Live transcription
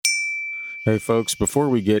Hey folks, before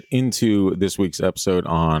we get into this week's episode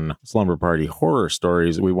on Slumber Party horror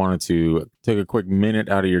stories, we wanted to take a quick minute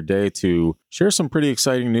out of your day to share some pretty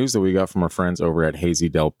exciting news that we got from our friends over at Hazy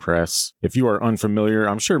Dell Press. If you are unfamiliar,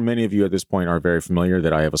 I'm sure many of you at this point are very familiar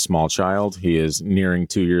that I have a small child. He is nearing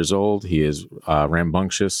 2 years old. He is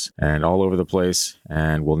rambunctious and all over the place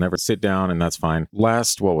and will never sit down, and that's fine. For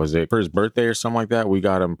his birthday or something like that, we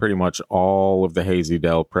got him pretty much all of the Hazy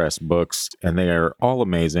Dell Press books, and they are all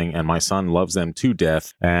amazing, and my son loves them to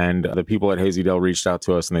death. And the people at Hazy Dell reached out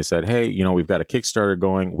to us and they said, hey, we've got a Kickstarter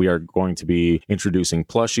going. We are going to be introducing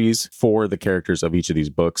plushies for the characters of each of these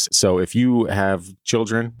books. So if you have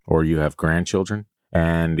children or you have grandchildren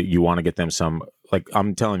and you want to get them some,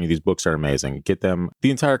 I'm telling you, these books are amazing. Get them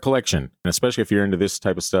the entire collection. And especially if you're into this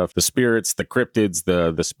type of stuff, the spirits, the cryptids,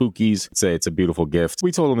 the spookies, it's a beautiful gift.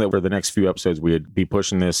 We told them that for the next few episodes, we'd be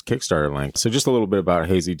pushing this Kickstarter link. So just a little bit about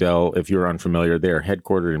Hazy Dell. If you're unfamiliar, they are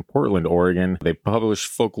headquartered in Portland, Oregon. They publish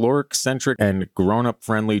folkloric, centric, and grown-up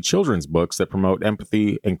friendly children's books that promote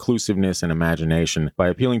empathy, inclusiveness, and imagination. By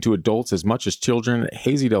appealing to adults as much as children,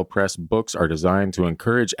 Hazy Dell Press books are designed to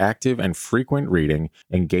encourage active and frequent reading,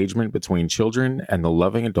 engagement between children, and the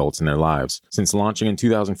loving adults in their lives. Since launching in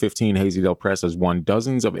 2015, Hazy Dell Press has won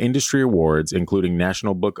dozens of industry awards, including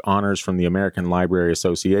National Book Honors from the American Library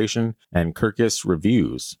Association and Kirkus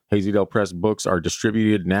Reviews. Hazy Dell Press books are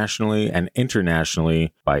distributed nationally and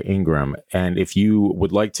internationally by Ingram. And if you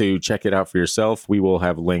would like to check it out for yourself, we will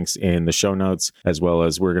have links in the show notes, as well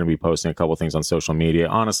as we're going to be posting a couple things on social media.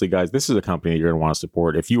 Honestly, guys, this is a company that you're going to want to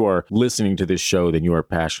support. If you are listening to this show, then you are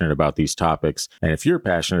passionate about these topics. And if you're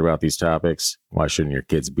passionate about these topics, why shouldn't your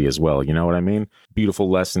kids be as well? You know what I mean? Beautiful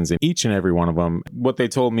lessons in each and every one of them. What they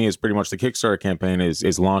told me is pretty much the Kickstarter campaign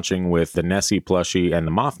is launching with the Nessie plushie and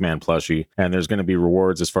the Mothman plushie. And there's going to be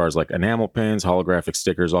rewards as far as enamel pins, holographic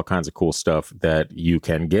stickers, all kinds of cool stuff that you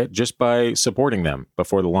can get just by supporting them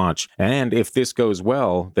before the launch. And if this goes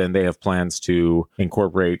well, then they have plans to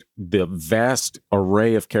incorporate the vast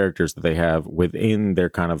array of characters that they have within their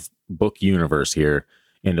kind of book universe here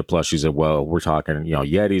into plushies as well. We're talking,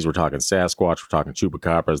 Yetis, we're talking Sasquatch, we're talking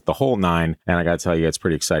Chupacabras, the whole nine. And I got to tell you, it's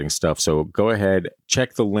pretty exciting stuff. So go ahead,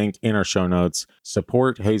 check the link in our show notes,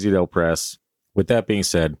 support Hazy Dell Press. With that being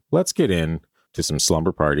said, let's get in to some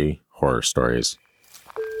Slumber Party horror stories.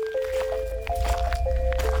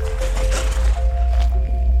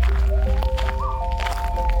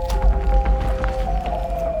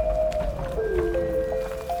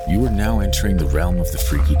 You are now entering the realm of the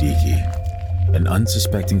freaky deaky. An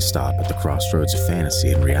unsuspecting stop at the crossroads of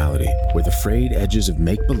fantasy and reality, where the frayed edges of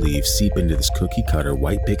make-believe seep into this cookie-cutter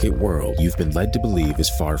white picket world you've been led to believe is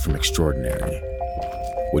far from extraordinary.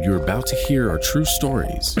 What you're about to hear are true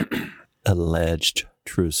stories. Alleged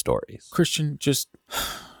true stories. Christian, just...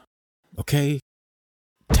 okay?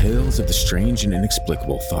 Tales of the strange and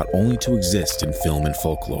inexplicable thought only to exist in film and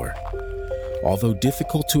folklore. Although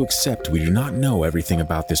difficult to accept, we do not know everything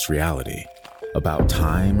about this reality. About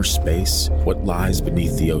time or space, what lies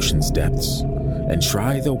beneath the ocean's depths. And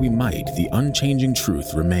try though we might, the unchanging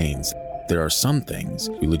truth remains. There are some things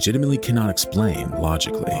we legitimately cannot explain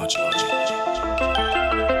logically.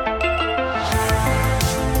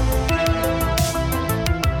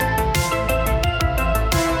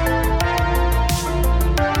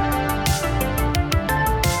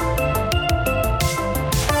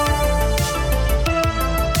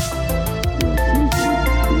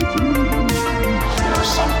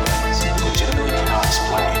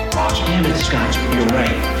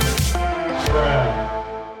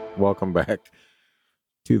 Welcome back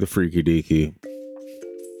to the Freaky Deaky.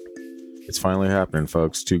 It's finally happening,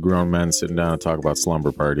 folks. Two grown men sitting down to talk about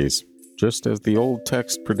slumber parties, just as the old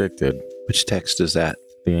text predicted. Which text is that?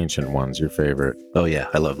 The ancient ones, your favorite. Oh yeah,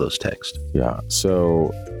 I love those texts. Yeah,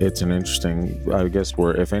 so it's an interesting, I guess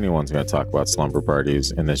if anyone's going to talk about slumber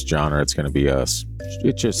parties in this genre, it's going to be us.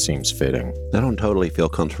 It just seems fitting. I don't totally feel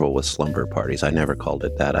comfortable with slumber parties. I never called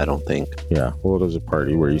it that, I don't think. Yeah, well, there's a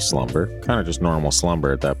party where you slumber. Kind of just normal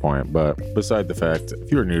slumber at that point. But beside the fact,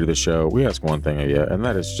 if you're new to the show, we ask one thing of you, and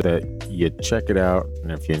that is that you check it out.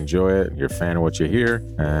 And if you enjoy it, you're a fan of what you hear,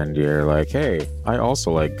 and you're like, hey, I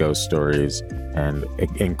also like ghost stories and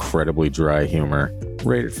incredibly dry humor,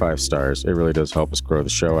 rate it 5 stars. It really does help us grow the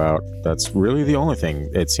show out. That's really the only thing,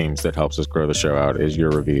 it seems, that helps us grow the show out is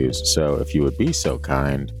your reviews. So if you would be so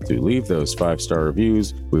kind to leave those 5-star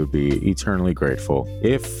reviews, we would be eternally grateful.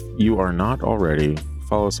 If you are not already,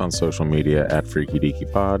 follow us on social media at Freaky Deaky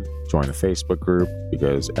Pod. Join the Facebook group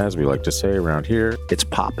because, as we like to say around here, it's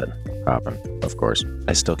poppin'. Poppin', of course.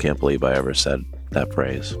 I still can't believe I ever said that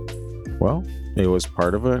phrase. Well, It was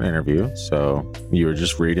part of an interview, so you were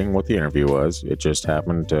just reading what the interview was. It just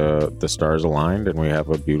happened the stars aligned, and we have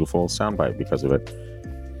a beautiful soundbite because of it.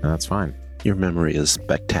 And that's fine. Your memory is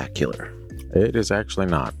spectacular. It is actually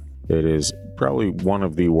not. It is probably one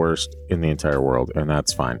of the worst in the entire world, and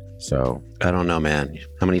that's fine. So I don't know, man.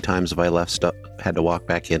 How many times have I left stuff, had to walk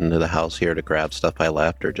back into the house here to grab stuff I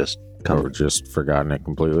left, or just forgotten it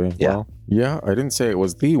completely? Yeah. Well, yeah, I didn't say it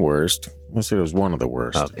was the worst. I said it was one of the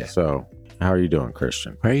worst. Okay. So how are you doing,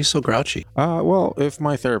 Christian? Why are you so grouchy? Well, if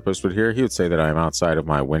my therapist would hear, he would say that I'm outside of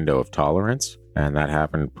my window of tolerance. And that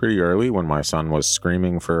happened pretty early when my son was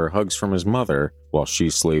screaming for hugs from his mother while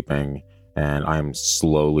she's sleeping. And I'm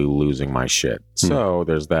slowly losing my shit. So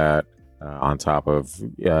there's that on top of,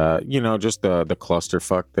 just the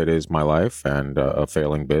clusterfuck that is my life, and a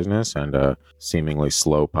failing business, and a seemingly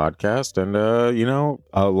slow podcast, and,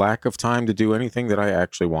 a lack of time to do anything that I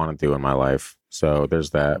actually want to do in my life. So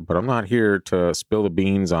there's that. But I'm not here to spill the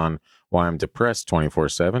beans on why I'm depressed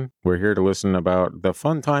 24/7. We're here to listen about the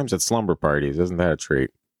fun times at slumber parties. Isn't that a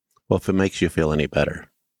treat? Well, if it makes you feel any better,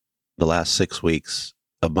 the last 6 weeks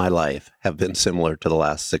of my life have been similar to the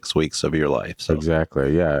last 6 weeks of your life. So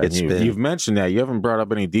exactly, yeah. You've mentioned that. You haven't brought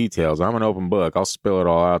up any details. I'm an open book. I'll spill it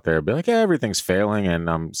all out there. Be like, everything's failing, and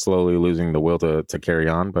I'm slowly losing the will to carry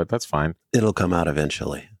on, but that's fine. It'll come out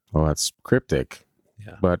eventually. Well, that's cryptic.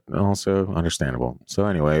 Yeah. But also understandable. So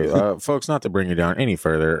anyway, folks, not to bring you down any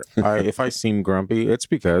further, if I seem grumpy, it's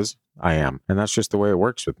because I am. And that's just the way it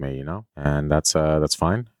works with me, And that's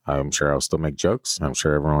fine. I'm sure I'll still make jokes. I'm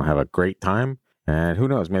sure everyone will have a great time. And who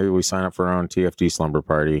knows, maybe we sign up for our own TFD slumber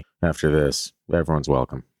party after this. Everyone's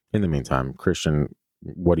welcome. In the meantime, Christian,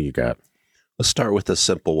 what do you got? Let's start with a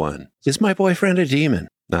simple one. Is my boyfriend a demon?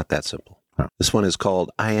 Not that simple. Huh. This one is called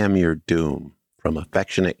I Am Your Doom from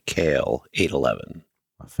Affectionate Kale 811.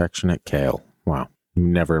 Affectionate Kale. Wow.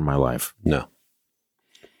 Never in my life. No.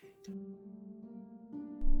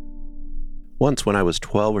 Once when I was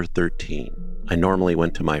 12 or 13, I normally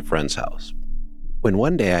went to my friend's house. When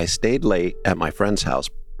one day I stayed late at my friend's house,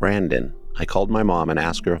 Brandon, I called my mom and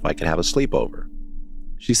asked her if I could have a sleepover.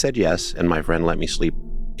 She said yes, and my friend let me sleep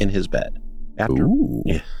in his bed.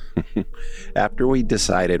 After we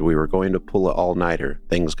decided we were going to pull an all-nighter,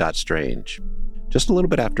 things got strange. Just a little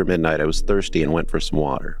bit after midnight, I was thirsty and went for some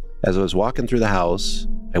water. As I was walking through the house,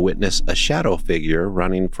 I witnessed a shadow figure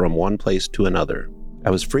running from one place to another.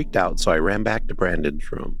 I was freaked out, so I ran back to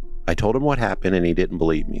Brandon's room. I told him what happened, and he didn't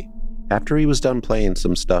believe me. After he was done playing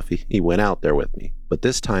some stuff, he went out there with me. But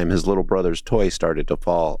this time, his little brother's toy started to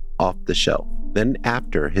fall off the shelf. Then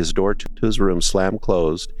after his door to his room slammed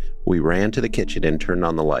closed, we ran to the kitchen and turned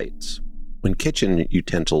on the lights. When kitchen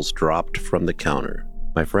utensils dropped from the counter,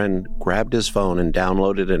 my friend grabbed his phone and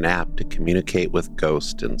downloaded an app to communicate with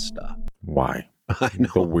ghosts and stuff. Why? I know.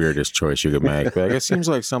 The weirdest choice you could make. Like, it seems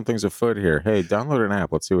like something's afoot here. Hey, download an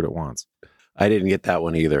app. Let's see what it wants. I didn't get that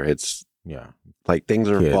one either. It's like things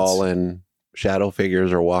are Kids. falling, shadow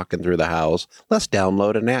figures are walking through the house. Let's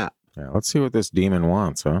download an app. Yeah, let's see what this demon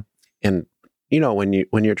wants, huh? And when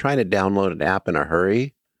you're trying to download an app in a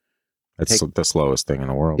hurry, it's the slowest thing in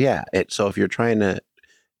the world. Yeah. So if you're trying to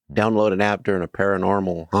download an app during a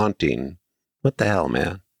paranormal haunting, what the hell,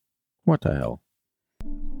 man? What the hell?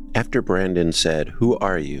 After Brandon said, "Who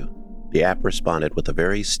are you?" the app responded with a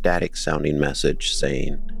very static sounding message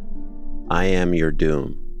saying, "I am your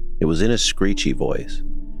doom." It was in a screechy voice.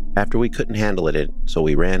 After we couldn't handle it, so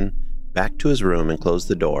we ran back to his room and closed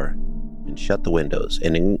the door and shut the windows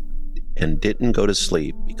and didn't go to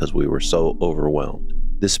sleep because we were so overwhelmed.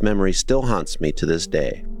 This memory still haunts me to this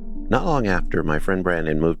day. Not long after, my friend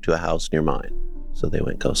Brandon moved to a house near mine, so they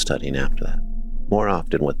went ghost hunting after that. More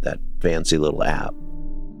often with that fancy little app.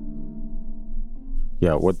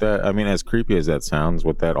 Yeah, as creepy as that sounds,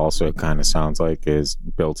 what that also kind of sounds like is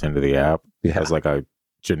built into the app. It has like a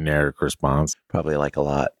generic response. Probably like a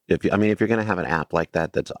lot. If you're going to have an app like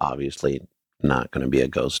that, that's obviously not going to be a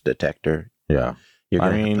ghost detector. Yeah. You're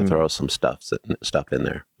going to have to throw some stuff in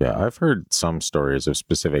there. Yeah, I've heard some stories of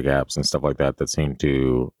specific apps and stuff like that seem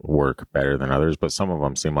to work better than others, but some of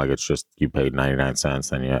them seem like it's just you paid 99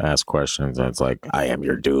 cents and you ask questions and it's like, I am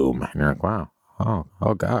your doom. And you're like, wow.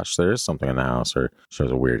 Oh gosh, there is something in the house, or shows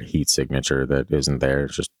a weird heat signature that isn't there.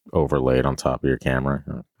 It's just overlaid on top of your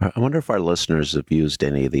camera. I wonder if our listeners have used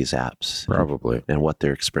any of these apps. Probably. And what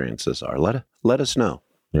their experiences are. Let us know.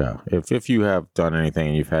 Yeah. If you have done anything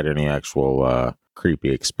and you've had any actual creepy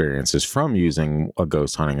experiences from using a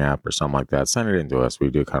ghost hunting app or something like that, send it in to us. We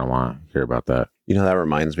do kind of want to hear about that. That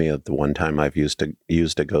reminds me of the one time I've used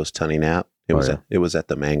a ghost hunting app. It was at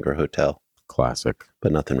the Mangar Hotel. Classic.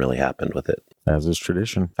 But nothing really happened with it. As is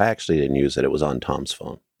tradition. I actually didn't use it. It was on Tom's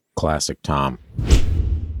phone. Classic Tom.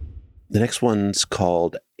 The next one's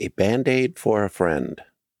called A Band-Aid for a Friend.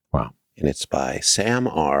 Wow. And it's by Sam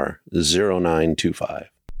R0925.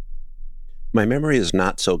 My memory is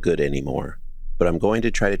not so good anymore, but I'm going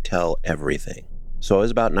to try to tell everything. So I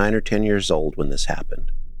was about 9 or 10 years old when this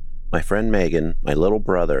happened. My friend Megan, my little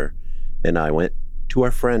brother, and I went to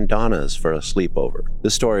our friend Donna's for a sleepover.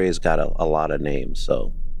 This story has got a lot of names,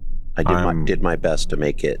 so I did my best to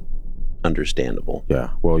make it understandable.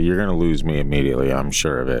 Yeah, well, you're going to lose me immediately, I'm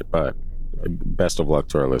sure of it, but best of luck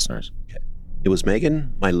to our listeners. Okay. It was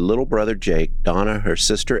Megan, my little brother Jake, Donna, her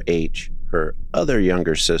sister H, her other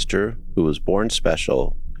younger sister, who was born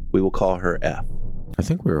special. We will call her F. I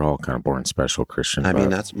think we were all kind of born special, Christian. I mean,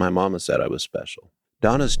 that's my mama said I was special.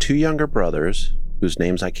 Donna's 2 younger brothers, whose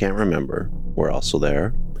names I can't remember, were also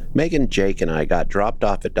there. Megan, Jake, and I got dropped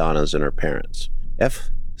off at Donna's and her parents. F,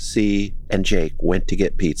 C, and Jake went to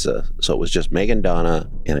get pizza, so it was just Megan, Donna,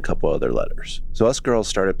 and a couple other letters. So us girls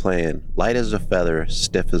started playing light as a feather,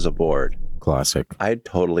 stiff as a board. Classic. I had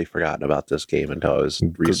totally forgotten about this game until I was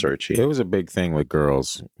researching. It was a big thing with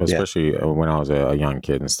girls, especially when I was a young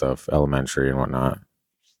kid and stuff, elementary and whatnot.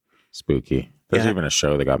 Spooky. There's even a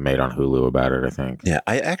show that got made on Hulu about it, I think. Yeah,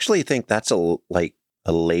 I actually think that's a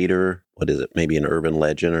later, what is it, maybe an urban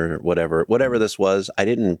legend or whatever this was. I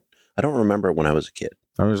don't remember it when I was a kid.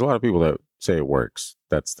 I mean, there's a lot of people that say it works.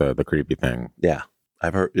 That's the creepy thing. Yeah,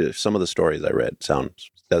 I've heard some of the stories I read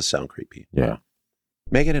does sound creepy. Yeah.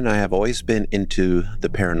 Megan and I have always been into the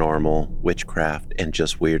paranormal, witchcraft, and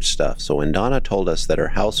just weird stuff. So when Donna told us that her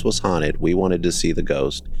house was haunted, we wanted to see the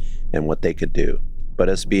ghost and what they could do. But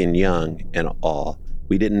us being young and all,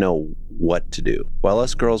 we didn't know what to do. While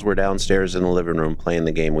us girls were downstairs in the living room playing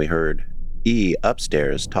the game, we heard E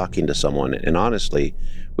upstairs talking to someone, and honestly,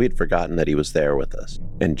 we had forgotten that he was there with us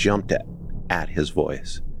and jumped at his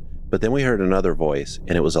voice. But then we heard another voice,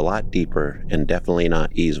 and it was a lot deeper and definitely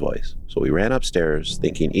not E's voice. So we ran upstairs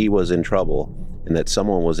thinking E was in trouble and that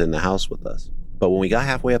someone was in the house with us. But when we got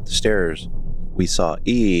halfway up the stairs, we saw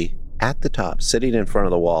E at the top, sitting in front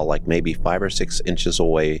of the wall, like maybe 5 or 6 inches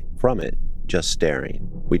away from it, just staring.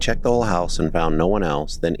 We checked the whole house and found no one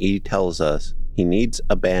else. Then E tells us he needs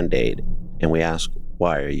a Band-Aid. And we ask,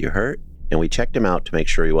 why, are you hurt? And we checked him out to make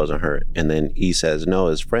sure he wasn't hurt. And then E says, no,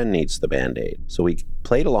 his friend needs the Band-Aid. So we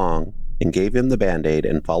played along and gave him the Band-Aid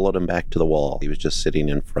and followed him back to the wall he was just sitting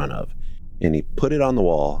in front of. And he put it on the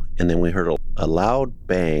wall, and then we heard a loud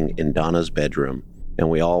bang in Donna's bedroom. And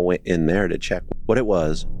we all went in there to check what it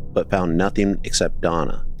was, but found nothing except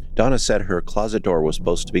Donna. Donna said her closet door was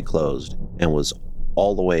supposed to be closed and was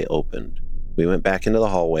all the way opened. We went back into the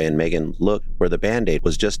hallway, and Megan looked where the Band-Aid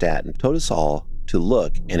was just at and told us all to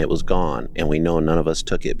look, and it was gone, and we know none of us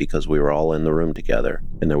took it because we were all in the room together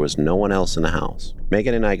and there was no one else in the house.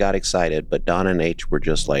 Megan and I got excited, but Donna and H were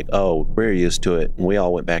just like, oh, we're used to it, and we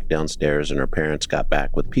all went back downstairs, and her parents got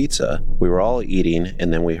back with pizza. We were all eating,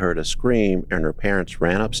 and then we heard a scream, and her parents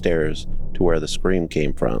ran upstairs to where the scream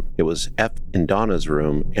came from. It was F in Donna's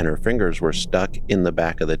room, and her fingers were stuck in the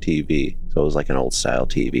back of the TV. So it was like an old style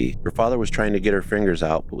TV. Her father was trying to get her fingers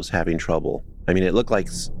out, but was having trouble. I mean, it looked like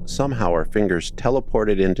somehow her fingers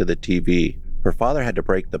teleported into the TV. Her father had to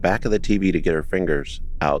break the back of the TV to get her fingers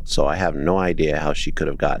out, so I have no idea how she could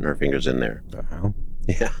have gotten her fingers in there. The hell?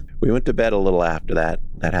 Yeah. We went to bed a little after that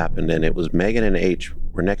happened, and it was Megan and H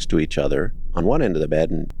were next to each other on one end of the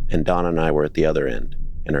bed, and Donna and I were at the other end,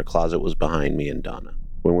 and her closet was behind me and Donna.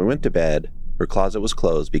 When we went to bed, her closet was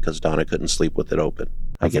closed because Donna couldn't sleep with it open.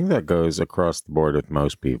 I think that goes across the board with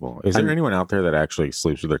most people. Is there anyone out there that actually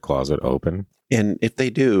sleeps with their closet open? And if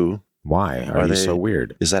they do, why are they so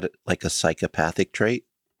weird? Is that like a psychopathic trait?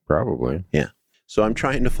 Probably. Yeah. So I'm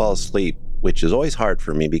trying to fall asleep, which is always hard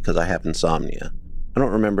for me because I have insomnia. I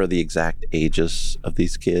don't remember the exact ages of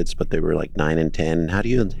these kids, but they were like 9 and 10. How do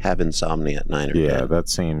you have insomnia at 9 or 10? Yeah, that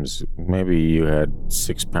seems, maybe you had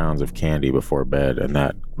 6 pounds of candy before bed, and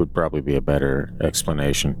that would probably be a better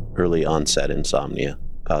explanation. Early onset insomnia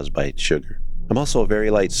caused by sugar. I'm also a very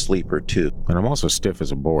light sleeper too. And I'm also stiff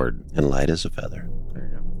as a board. And light as a feather. There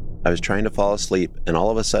you go. I was trying to fall asleep, and all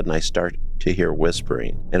of a sudden I start to hear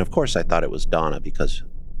whispering. And of course I thought it was Donna because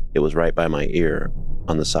it was right by my ear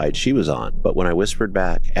on the side she was on. But when I whispered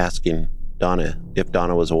back, asking Donna if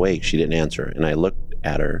Donna was awake, she didn't answer. And I looked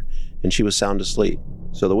at her, and she was sound asleep.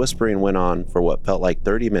 So the whispering went on for what felt like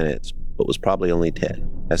 30 minutes, but was probably only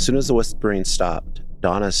 10. As soon as the whispering stopped,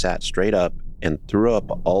 Donna sat straight up and threw up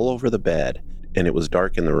all over the bed. And it was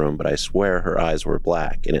dark in the room, but I swear her eyes were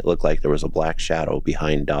black, and it looked like there was a black shadow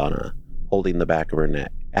behind Donna, holding the back of her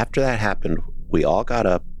neck. After that happened, we all got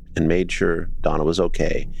up and made sure Donna was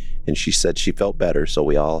okay, and she said she felt better, so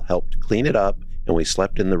we all helped clean it up and we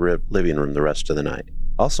slept in the living room the rest of the night.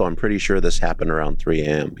 Also, I'm pretty sure this happened around 3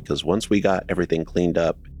 a.m. because once we got everything cleaned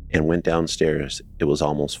up and went downstairs, it was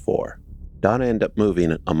almost 4. Donna ended up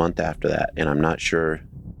moving a month after that, and I'm not sure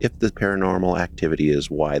if the paranormal activity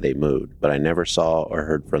is why they moved, but I never saw or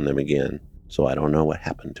heard from them again, so I don't know what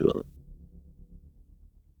happened to them.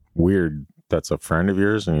 Weird. That's a friend of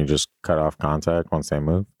yours and you just cut off contact once they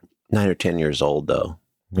move? 9 or 10 years old, though.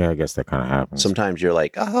 Yeah, I guess that kind of happens. Sometimes you're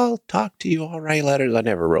like, oh, I'll talk to you. I'll write letters. I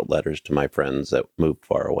never wrote letters to my friends that moved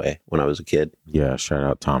far away when I was a kid. Yeah, shout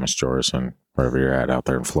out Thomas Jorison, wherever you're at out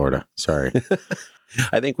there in Florida. Sorry.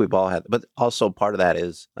 I think we've all had, but also part of that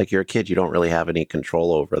is like you're a kid, you don't really have any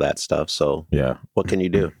control over that stuff. So yeah, what can you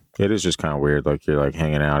do? It is just kind of weird. Like you're like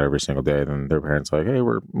hanging out every single day. Then their parents are like, hey,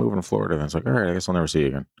 we're moving to Florida. And it's like, all right, I guess I'll never see you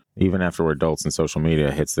again. Even after we're adults and social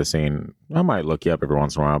media hits the scene, I might look you up every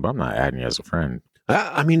once in a while, but I'm not adding you as a friend.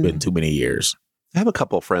 I mean, been too many years. I have a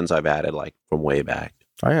couple of friends I've added like from way back.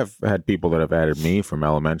 I have had people that have added me from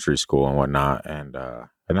elementary school and whatnot, and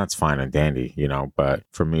that's fine and dandy, you know. But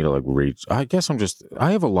for me to like reach, I guess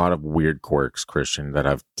I have a lot of weird quirks, Christian, that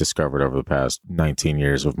I've discovered over the past 19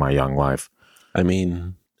 years of my young life. I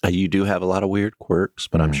mean, you do have a lot of weird quirks,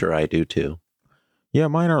 but I'm sure I do too. Yeah,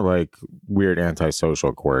 mine are like weird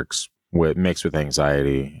antisocial quirks mixed with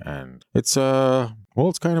anxiety, and it's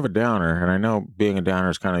it's kind of a downer, and I know being a downer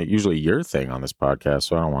is kind of usually your thing on this podcast,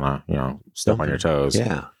 so I don't want to, step on your toes.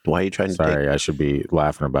 Yeah. Why are you trying to Sorry, I should be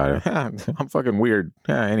laughing about it. I'm fucking weird.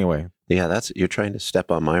 Yeah, anyway. Yeah, you're trying to step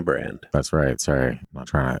on my brand. That's right. Sorry. I'm not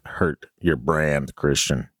trying to hurt your brand,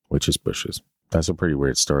 Christian, which is bushes. That's a pretty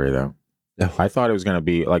weird story, though. Oh. I thought it was going to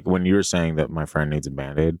be, like, when you were saying that my friend needs a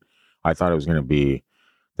Band-Aid, I thought it was going to be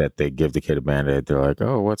that they give the kid a Band-Aid. They're like,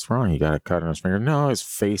 oh, what's wrong? You got a cut on his finger? No, his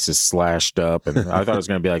face is slashed up. And I thought it was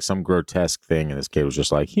going to be like some grotesque thing. And this kid was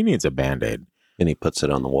just like, he needs a Band-Aid. And he puts it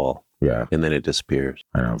on the wall. Yeah. And then it disappears.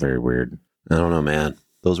 I know. Very weird. I don't know, man.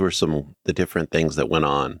 Those were the different things that went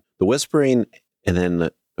on. The whispering and then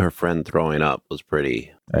her friend throwing up was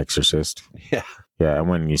pretty... Exorcist. Yeah. Yeah, and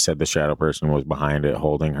when you said the shadow person was behind it,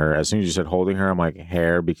 holding her, as soon as you said holding her, I'm like,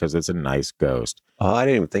 hair, because it's a nice ghost. Oh, I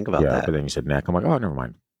didn't even think about that. But then you said neck. I'm like, oh, never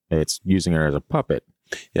mind. It's using her as a puppet.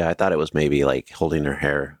 Yeah, I thought it was maybe like holding her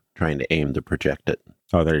hair, trying to aim to project it.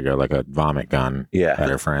 Oh, there you go, like a vomit gun at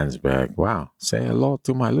her friends. Be like, wow, say hello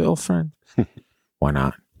to my little friend. Why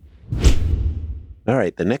not? All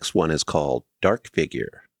right, the next one is called Dark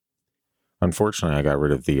Figure. Unfortunately, I got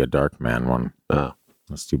rid of the Dark Man one. Oh.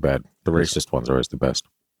 That's too bad. The racist ones are always the best.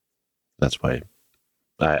 That's why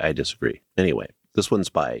I disagree. Anyway, this one's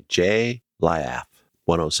by J. Liaf,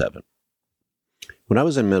 107. When I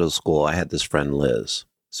was in middle school, I had this friend Liz.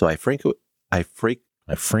 So I frequently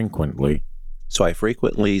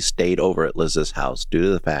stayed over at Liz's house due to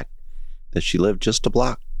the fact that she lived just a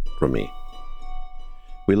block from me.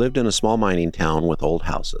 We lived in a small mining town with old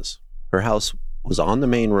houses. Her house was on the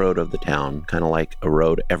main road of the town, kind of like a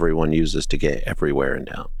road everyone uses to get everywhere in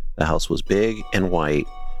town. The house was big and white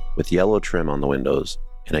with yellow trim on the windows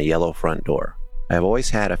and a yellow front door. I have always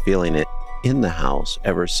had a feeling in the house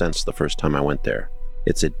ever since the first time I went there.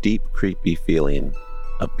 It's a deep, creepy feeling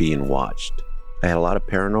of being watched. I had a lot of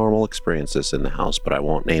paranormal experiences in the house, but I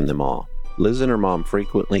won't name them all. Liz and her mom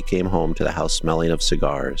frequently came home to the house smelling of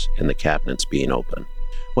cigars and the cabinets being open.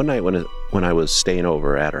 One night when I was staying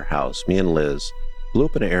over at her house, me and Liz blew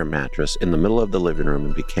up an air mattress in the middle of the living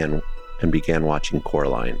room and began watching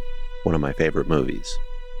Coraline, one of my favorite movies.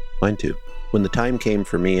 Mine too. When the time came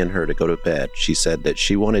for me and her to go to bed, she said that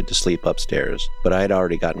she wanted to sleep upstairs, but I had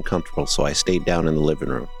already gotten comfortable, so I stayed down in the living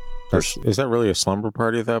room. Is that really a slumber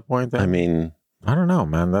party at that point then? I mean... I don't know,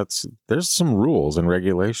 man. There's some rules and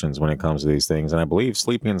regulations when it comes to these things, and I believe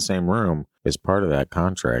sleeping in the same room is part of that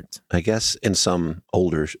contract. I guess in some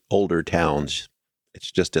older towns,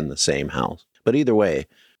 it's just in the same house. But either way,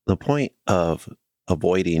 the point of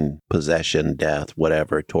avoiding possession, death,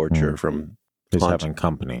 whatever, torture from is having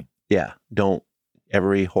company. Yeah, don't.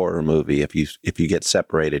 Every horror movie, if you get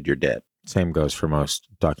separated, you're dead. Same goes for most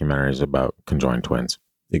documentaries about conjoined twins.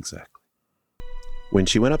 Exactly. When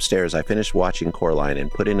she went upstairs, I finished watching Coraline and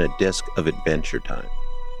put in a disc of Adventure Time.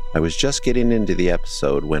 I was just getting into the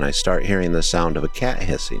episode when I start hearing the sound of a cat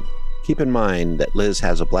hissing. Keep in mind that Liz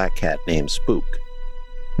has a black cat named Spook.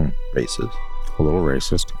 Racist. A little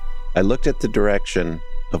racist. I looked at the direction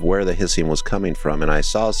of where the hissing was coming from, and I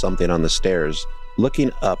saw something on the stairs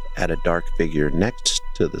looking up at a dark figure next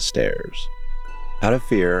to the stairs. Out of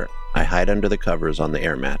fear, I hide under the covers on the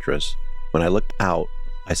air mattress. When I looked out,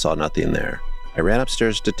 I saw nothing there. I ran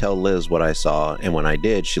upstairs to tell Liz what I saw, and when I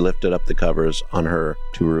did, she lifted up the covers on her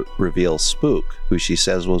to reveal Spook, who she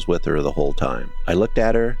says was with her the whole time. I looked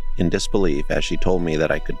at her in disbelief as she told me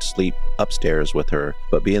that I could sleep upstairs with her,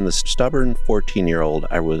 but being the stubborn 14-year-old,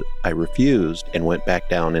 I refused and went back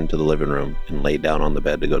down into the living room and laid down on the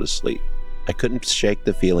bed to go to sleep. I couldn't shake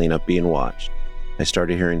the feeling of being watched. I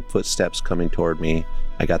started hearing footsteps coming toward me.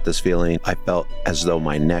 I got this feeling I felt as though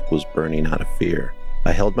my neck was burning out of fear.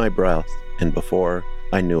 I held my breath, and before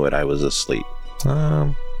I knew it, I was asleep.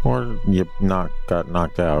 Or you got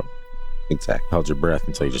knocked out. Exactly. Held your breath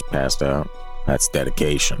until you just passed out. That's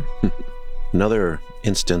dedication. Another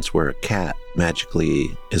instance where a cat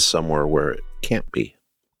magically is somewhere where it can't be.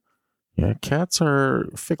 Yeah, cats are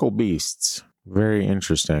fickle beasts. Very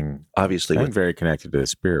interesting. Obviously. And very connected to the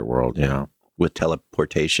spirit world, you know. With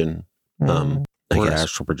teleportation. Or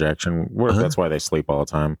astral projection. That's why they sleep all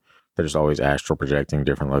the time. They're just always astral projecting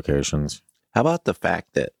different locations. How about the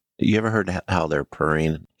fact that, you ever heard how their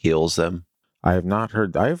purring heals them? I have not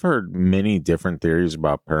heard. I've heard many different theories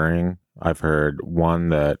about purring. I've heard one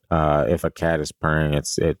that if a cat is purring,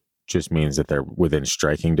 it just means that they're within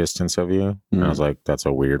striking distance of you. And I was like, that's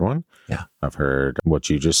a weird one. Yeah. I've heard what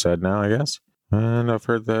you just said now, I guess. And I've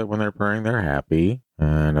heard that when they're purring, they're happy.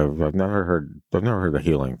 And I've never heard the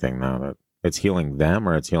healing thing now, that it's healing them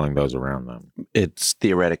or it's healing those around them. It's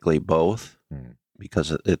theoretically both because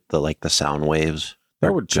the sound waves.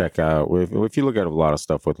 That would check out if you look at a lot of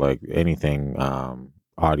stuff with like anything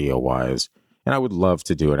audio wise. And I would love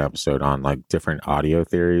to do an episode on like different audio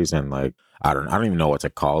theories and like I don't even know what to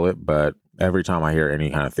call it, but every time I hear any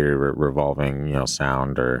kind of theory revolving,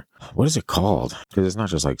 sound or what is it called? Because it's not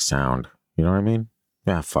just like sound. You know what I mean?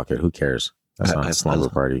 Yeah, fuck it. Who cares? That's not a slumber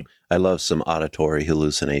party. I love some auditory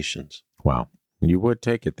hallucinations. Wow. You would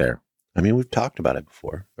take it there. I mean, we've talked about it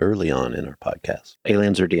before, early on in our podcast.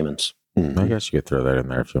 Aliens or demons. Mm-hmm. I guess you could throw that in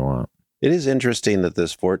there if you want. It is interesting that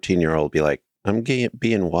this 14-year-old be like, I'm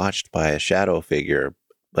being watched by a shadow figure,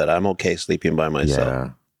 but I'm okay sleeping by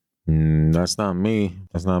myself. Yeah. That's not me.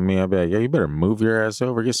 That's not me. I'd be like, yeah, you better move your ass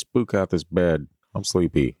over. Get Spook out this bed. I'm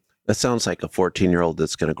sleepy. That sounds like a 14-year-old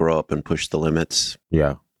that's going to grow up and push the limits.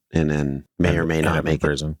 Yeah. And then may or may not make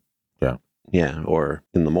prison. Yeah. Yeah. Or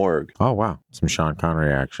in the morgue. Oh, wow. Some Sean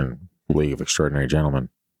Connery action. League of Extraordinary Gentlemen.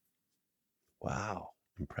 Wow.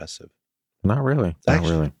 Impressive. Not really.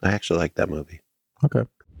 I actually like that movie. Okay.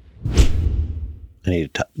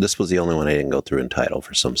 This was the only one I didn't go through in title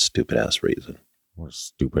for some stupid ass reason. What a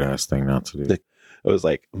stupid ass thing not to do. I was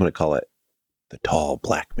like, I'm going to call it The Tall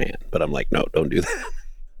Black Man. But I'm like, no, don't do that.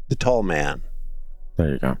 The Tall Man. There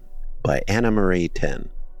you go. By Anna Marie 10.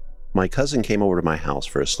 My cousin came over to my house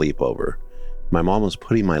for a sleepover. My mom was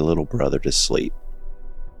putting my little brother to sleep.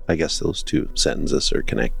 I guess those two sentences are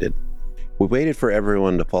connected. We waited for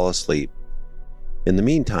everyone to fall asleep. In the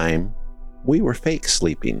meantime, we were fake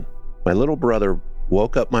sleeping. My little brother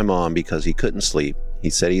woke up my mom because he couldn't sleep. He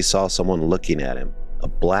said he saw someone looking at him. A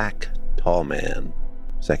black, tall man.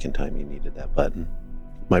 Second time he needed that button.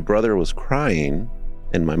 My brother was crying,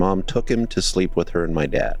 and my mom took him to sleep with her and my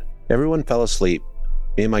dad. Everyone fell asleep.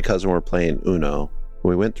 Me and my cousin were playing Uno.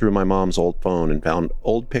 We went through my mom's old phone and found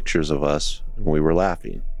old pictures of us, and we were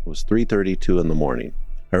laughing. It was 3:32 in the morning.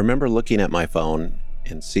 I remember looking at my phone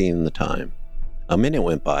and seeing the time. A minute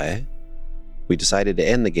went by. We decided to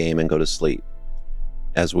end the game and go to sleep.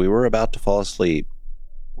 As we were about to fall asleep,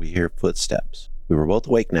 we hear footsteps. We were both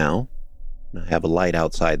awake now, and I have a light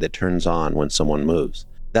outside that turns on when someone moves.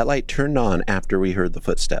 That light turned on after we heard the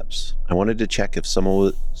footsteps. I wanted to check if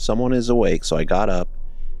someone is awake, so I got up.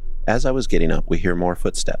 As I was getting up, we hear more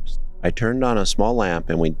footsteps. I turned on a small lamp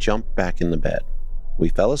and we jumped back in the bed. We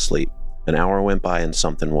fell asleep. An hour went by and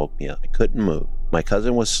something woke me up. I couldn't move. My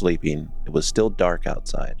cousin was sleeping. It was still dark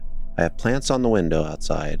outside. I have plants on the window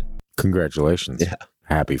outside. Congratulations. Yeah.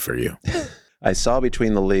 Happy for you. I saw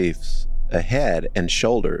between the leaves a head and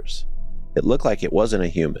shoulders. It looked like it wasn't a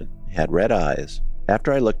human. It had red eyes.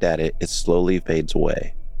 After I looked at it, it slowly fades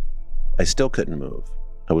away. I still couldn't move.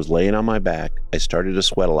 I was laying on my back. I started to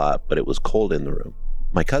sweat a lot, but it was cold in the room.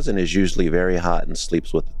 My cousin is usually very hot and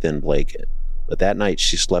sleeps with a thin blanket. But that night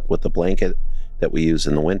she slept with the blanket that we use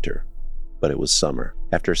in the winter. But it was summer.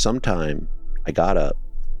 After some time, I got up.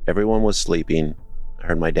 Everyone was sleeping. I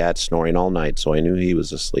heard my dad snoring all night, so I knew he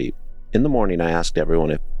was asleep. In the morning, I asked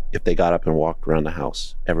everyone if they got up and walked around the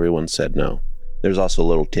house. Everyone said no. There's also a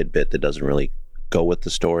little tidbit that doesn't really go with the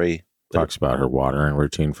story. Talks about her watering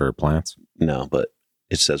routine for her plants. No, but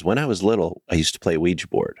it says, when I was little, I used to play Ouija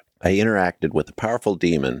board. I interacted with a powerful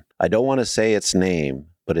demon. I don't want to say its name,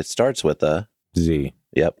 but it starts with a Z.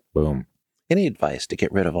 Yep. Boom. Any advice to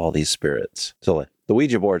get rid of all these spirits? So the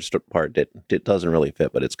Ouija board part it doesn't really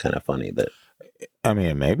fit, but it's kind of funny that. I mean,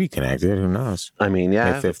 it may be connected. Who knows? I mean,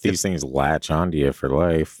 yeah. If these things latch onto you for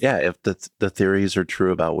life. Yeah, if the theories are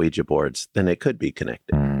true about Ouija boards, then it could be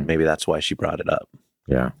connected. Maybe that's why she brought it up.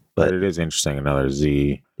 Yeah. But it is interesting. Another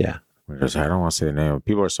Z. Yeah. I don't want to say the name.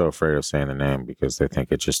 People are so afraid of saying the name because they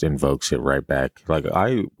think it just invokes it right back. Like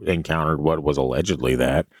I encountered what was allegedly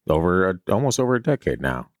that almost over a decade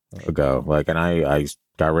now ago. Like, and I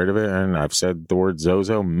got rid of it, and I've said the word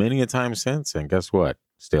Zozo many a time since. And guess what?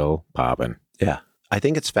 Still popping. Yeah. I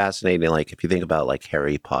think it's fascinating. Like if you think about like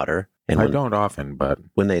Harry Potter, and I don't often, but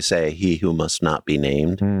when they say "he who must not be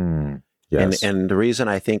named," yes. and the reason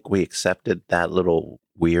I think we accepted that little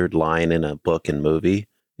weird line in a book and movie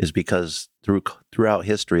is because throughout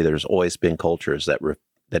history, there's always been cultures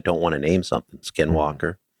that don't want to name something.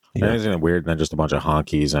 Skinwalker. And isn't it weird that just a bunch of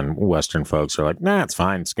honkies and Western folks are like, nah, it's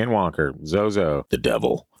fine. Skinwalker, Zozo, the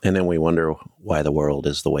devil. And then we wonder why the world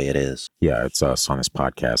is the way it is. Yeah, it's us on this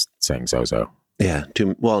podcast saying Zozo. Yeah,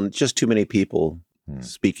 just too many people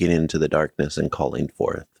speaking into the darkness and calling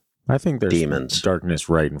forth. I think there's demons. Darkness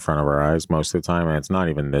right in front of our eyes most of the time, and it's not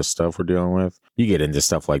even this stuff we're dealing with. You get into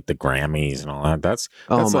stuff like the Grammys and all that. That's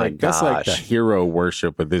like the hero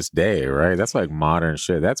worship of this day, right? That's like modern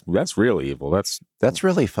shit. That's real evil. That's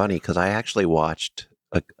really funny because I actually watched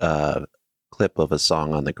a clip of a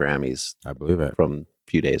song on the Grammys. I believe it from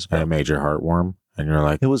a few days ago. And it made your heart warm, and you're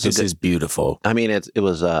like, "This is beautiful." I mean, it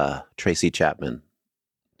was Tracy Chapman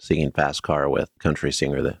singing "Fast Car" with country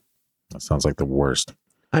singer. That sounds like the worst.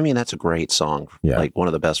 I mean, that's a great song. Yeah. Like one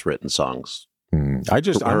of the best written songs.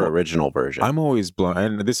 Her original version. I'm always blown,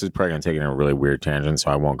 and this is probably going to take it in a really weird tangent,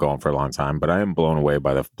 so I won't go on for a long time, but I am blown away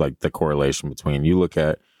by the correlation between, you look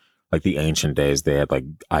at like the ancient days, they had like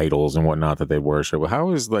idols and whatnot that they worship.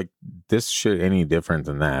 How is like this shit any different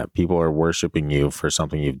than that? People are worshiping you for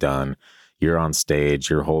something you've done. You're on stage,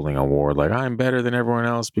 you're holding an award, like I'm better than everyone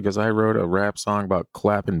else because I wrote a rap song about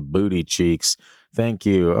clapping booty cheeks. Thank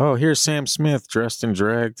you. Oh, here's Sam Smith dressed in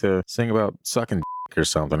drag to sing about sucking dick or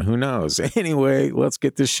something. Who knows? Anyway, let's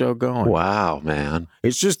get this show going. Wow, man.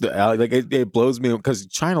 It's just like it blows me because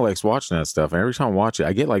China likes watching that stuff. And every time I watch it,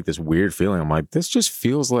 I get like this weird feeling. I'm like, this just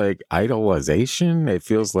feels like idolization. It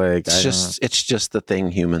feels like it's just the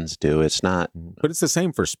thing humans do. It's not. But it's the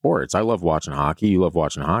same for sports. I love watching hockey. You love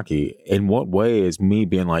watching hockey. In what way is me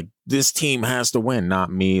being like, this team has to win,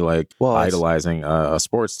 not me idolizing a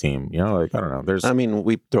sports team? You know, like, I don't know. I mean,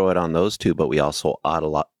 we throw it on those two, but we also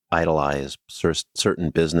idolize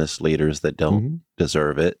certain business leaders that don't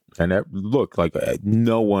deserve it. And look, like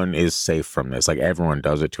no one is safe from this. Like everyone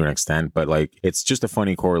does it to an extent, but like it's just a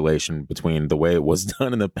funny correlation between the way it was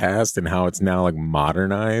done in the past and how it's now like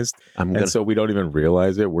modernized. So we don't even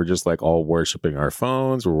realize it. We're just like all worshiping our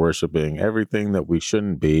phones. We're worshiping everything that we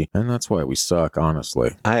shouldn't be, and that's why we suck.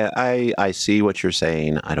 Honestly, I see what you're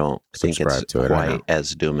saying. I don't think it's quite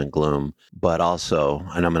as doom and gloom, but also,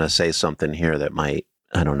 and I'm going to say something here that might,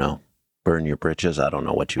 I don't know, burn your britches. I don't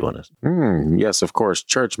know what you want to. Yes, of course.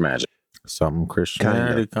 Church magic. Some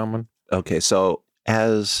Christianity coming. Okay, so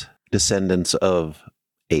as descendants of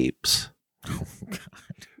apes. Oh, God.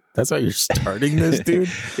 That's how you're starting this, dude?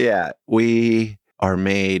 Yeah, we are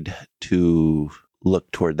made to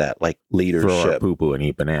look toward that, like leadership. Throw our poo-poo and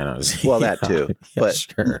eat bananas. Well, that too. Yeah, but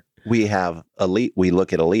sure. We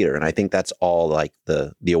look at a leader, and I think that's all like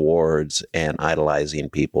the awards and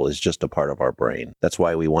idolizing people is just a part of our brain. That's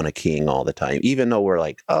why we want a king all the time. Even though we're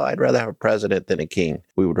like, oh, I'd rather have a president than a king.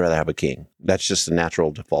 We would rather have a king. That's just a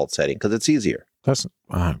natural default setting because it's easier.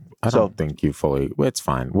 I don't think you fully, it's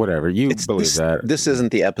fine. Whatever. You believe that. This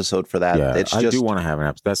isn't the episode for that. Yeah, I do want to have an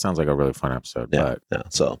episode. That sounds like a really fun episode. Yeah,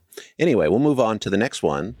 So anyway, we'll move on to the next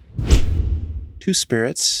one. 2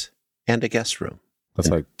 spirits and a guest room. That's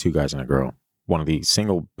like 2 guys and a girl. One of the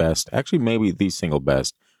single best, actually maybe the single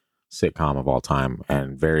best sitcom of all time,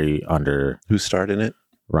 and very under. Who starred in it?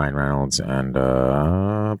 Ryan Reynolds and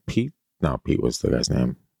Pete. No, Pete was the guy's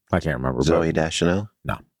name. I can't remember. Zooey Deschanel?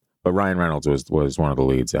 No. But Ryan Reynolds was one of the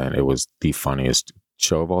leads, and it was the funniest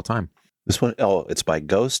show of all time. This one, it's by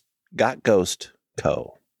Got Ghost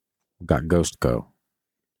Co. Got Ghost Co.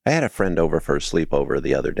 I had a friend over for a sleepover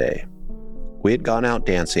the other day. We had gone out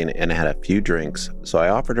dancing and had a few drinks, so I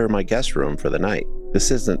offered her my guest room for the night.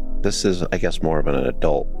 This is, I guess, more of an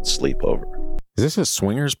adult sleepover. Is this a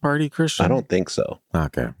swingers party, Christian? I don't think so.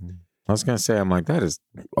 Okay. I was going to say, I'm like, that is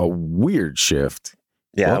a weird shift.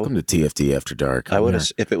 Yeah. Welcome to TFD After Dark. I would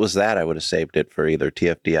have, if it was that, I would have saved it for either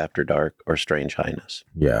TFD After Dark or Strange Highness.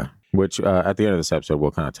 Yeah. Which at the end of this episode,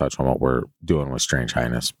 we'll kind of touch on what we're doing with Strange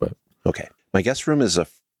Highness. But okay. My guest room is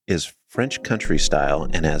is French country style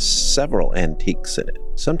and has several antiques in it.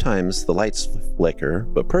 Sometimes the lights flicker,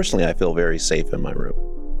 but personally I feel very safe in my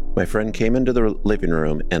room. My friend came into the living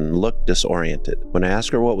room and looked disoriented. When I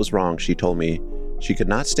asked her what was wrong, she told me she could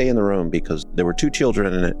not stay in the room because there were 2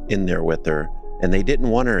 children in there with her, and they didn't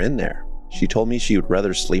want her in there. She told me she would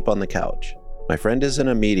rather sleep on the couch. My friend isn't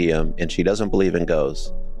a medium, and she doesn't believe in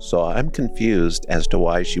ghosts, so I'm confused as to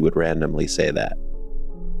why she would randomly say that.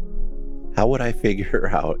 How would I figure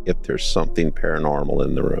out if there's something paranormal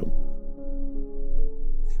in the room?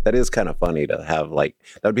 That is kind of funny to have, like,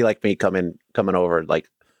 that would be like me coming over, like,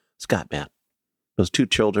 Scott, man, those 2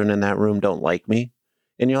 children in that room don't like me.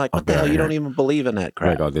 And you're like, what the hell? You don't even believe in that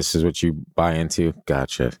crap. Like, oh, this is what you buy into?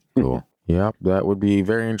 Gotcha. Cool. Yep, that would be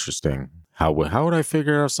very interesting. How would I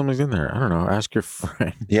figure out if somebody's in there? I don't know. Ask your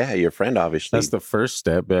friend. Yeah, your friend, obviously. That's the first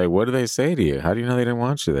step. Like, what do they say to you? How do you know they didn't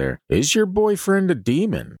want you there? Is your boyfriend a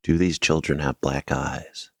demon? Do these children have black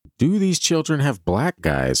eyes? Do these children have black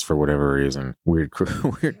guys for whatever reason? Weird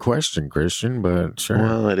question, Christian, but sure.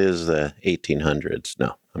 Well, it is the 1800s.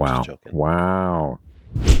 No, I'm just joking. Wow.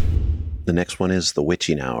 The next one is The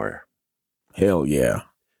Witching Hour. Hell yeah.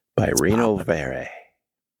 By Reno Vere.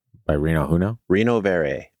 By Reno who now? Reno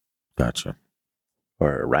Vere. Gotcha.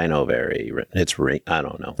 Or Rhino Vere. It's, I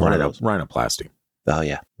don't know. One of those. Rhinoplasty. Oh,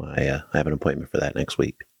 yeah. I have an appointment for that next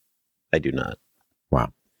week. I do not.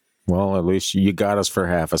 Wow. Well, at least you got us for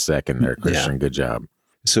half a second there, Christian. Yeah. Good job.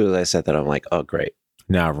 As soon as I said that, I'm like, oh, great.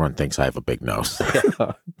 Now everyone thinks I have a big nose.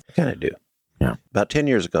 I kind of do. Yeah. About 10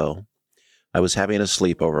 years ago, I was having a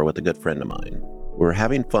sleepover with a good friend of mine. We were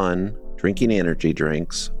having fun, drinking energy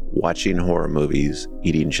drinks, watching horror movies,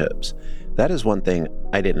 eating chips. That is one thing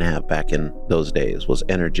I didn't have back in those days, was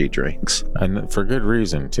energy drinks. And for good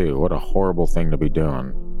reason, too. What a horrible thing to be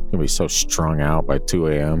doing. You're going to be so strung out by 2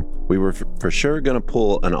 a.m. We were for sure going to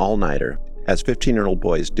pull an all-nighter, as 15-year-old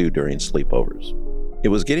boys do during sleepovers. It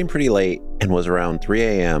was getting pretty late and was around 3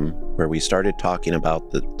 a.m. where we started talking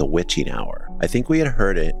about the witching hour. I think we had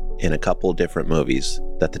heard it in a couple different movies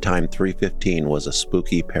that the time 3:15 was a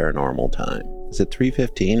spooky paranormal time. Is it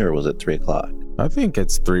 3:15 or was it 3 o'clock? I think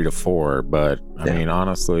it's 3 to 4, but I mean,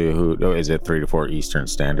 honestly, is it 3 to 4 Eastern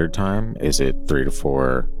Standard Time? Is it 3 to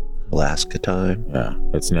 4 Alaska time? Yeah,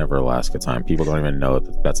 it's never Alaska time. People don't even know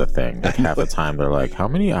that's a thing. Like half the time they're like, how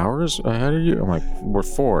many hours ahead of you? I'm like, we're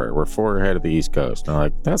 4 ahead of the East Coast. And they're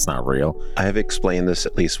like, that's not real. I have explained this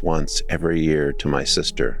at least once every year to my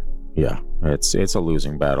sister. Yeah, it's a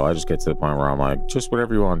losing battle. I just get to the point where I'm like, just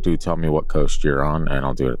whatever you want to do, tell me what coast you're on, and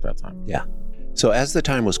I'll do it at that time. Yeah. So as the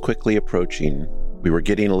time was quickly approaching, we were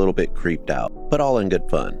getting a little bit creeped out, but all in good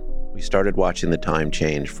fun. We started watching the time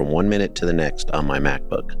change from 1 minute to the next on my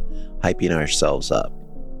MacBook, hyping ourselves up.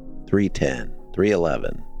 3:10,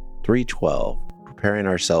 3:11, 3:12, preparing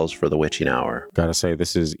ourselves for the witching hour. Gotta say,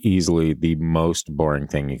 this is easily the most boring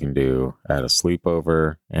thing you can do at a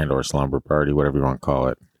sleepover and or slumber party, whatever you want to call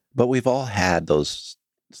it. But we've all had those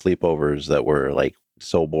sleepovers that were like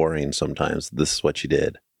so boring sometimes. This is what you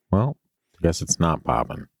did. Well, I guess it's not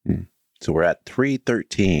popping. So we're at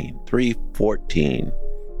 3:13, 3:14,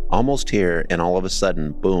 almost here, and all of a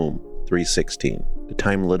sudden, boom, 3:16. The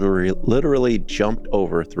time literally jumped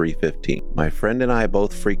over 3:15. My friend and I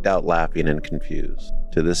both freaked out laughing and confused.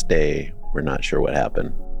 To this day, we're not sure what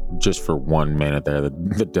happened. Just for 1 minute there,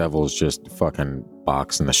 the devil's just fucking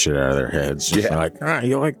boxing the shit out of their heads. Just like,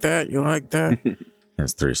 you like that? You like that? And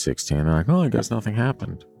it's 3:16. They're like, oh, I guess nothing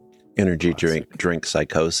happened. Energy drink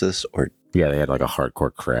psychosis, or... Yeah, they had like a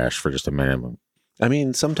hardcore crash for just a minute. I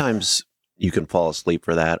mean, sometimes you can fall asleep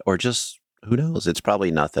for that, or just, who knows? It's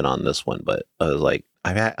probably nothing on this one, but I was like,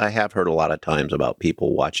 I have heard a lot of times about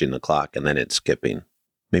people watching the clock and then it's skipping.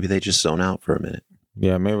 Maybe they just zone out for a minute.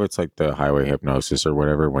 Yeah, maybe it's like the highway hypnosis or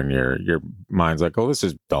whatever, when your mind's like, oh, this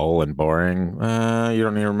is dull and boring. You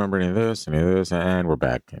don't even remember any of this, and we're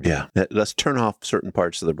back. Yeah, let's turn off certain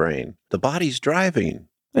parts of the brain. The body's driving.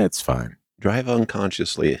 It's fine. Drive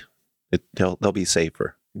unconsciously. They'll be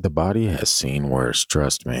safer. The body has seen worse,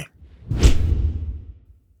 trust me.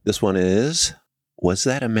 This one is, Was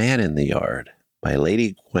That a Man in the Yard? By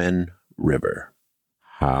Lady Gwen River.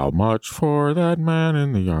 How much for that man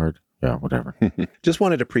in the yard? Yeah, whatever. Just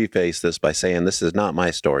wanted to preface this by saying this is not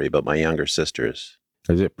my story, but my younger sister's.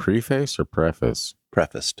 Is it preface or preface?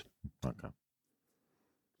 Prefaced. Okay.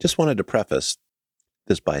 Just wanted to preface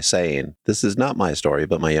this by saying this is not my story,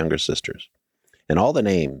 but my younger sister's. And all the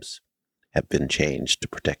names have been changed to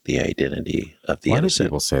protect the identity of the innocent. Why do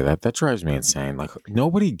people say that? That drives me insane. Like,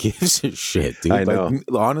 nobody gives a shit, dude. I know. Like,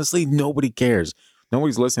 honestly, nobody cares.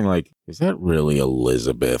 Nobody's listening like, is that really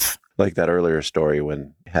Elizabeth? Like that earlier story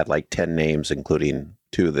when it had like 10 names, including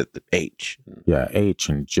to the H. Yeah, H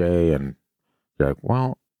and J, and you're like,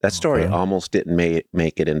 well, that story okay. almost didn't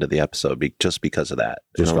make it into the episode just because of that.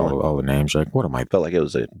 Just all the names. You're like, what am I? Felt like it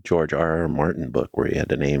was a George R. Martin book where you had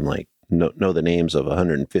to name know the names of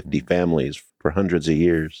 150 families for hundreds of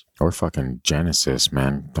years. Or fucking Genesis,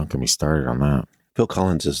 man. Don't get me started on that. Phil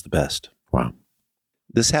Collins is the best. Wow.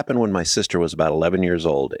 This happened when my sister was about 11 years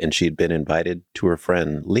old, and she'd been invited to her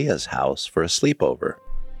friend Leah's house for a sleepover.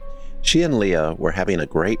 She and Leah were having a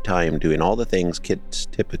great time doing all the things kids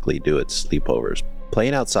typically do at sleepovers,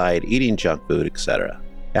 playing outside, eating junk food, etc.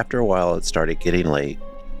 After a while, it started getting late,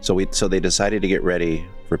 so they decided to get ready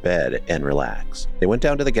for bed and relax. They went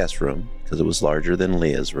down to the guest room, because it was larger than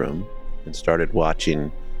Leah's room, and started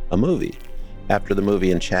watching a movie. After the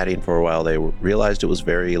movie and chatting for a while, they realized it was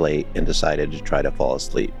very late and decided to try to fall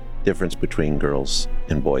asleep. Difference between girls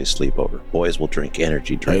and boys sleepover. Boys will drink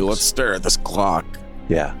energy drinks. Hey, let's stare at this clock.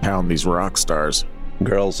 Yeah. Pound these rock stars.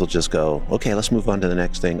 Girls will just go, okay, let's move on to the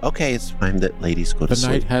next thing. Okay, it's time that ladies go to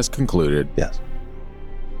sleep. The night has concluded. Yes.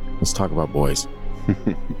 Let's talk about boys.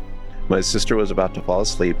 My sister was about to fall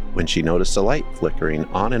asleep when she noticed a light flickering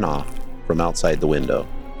on and off from outside the window.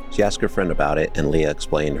 She asked her friend about it, and Leah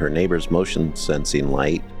explained her neighbor's motion-sensing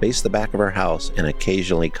light faced the back of her house and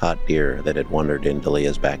occasionally caught deer that had wandered into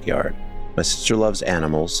Leah's backyard. My sister loves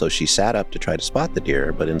animals, so she sat up to try to spot the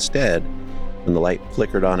deer, but instead, when the light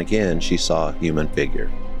flickered on again, she saw a human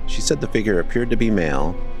figure. She said the figure appeared to be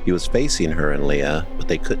male. He was facing her and Leah, but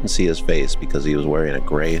they couldn't see his face because he was wearing a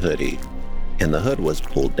gray hoodie, and the hood was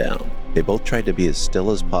pulled down. They both tried to be as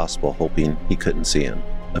still as possible, hoping he couldn't see him.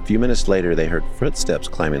 A few minutes later, they heard footsteps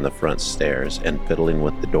climbing the front stairs and fiddling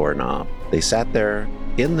with the doorknob. They sat there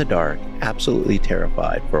in the dark, absolutely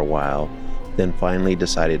terrified for a while, then finally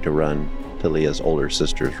decided to run to Leah's older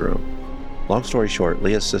sister's room. Long story short,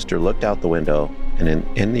 Leah's sister looked out the window and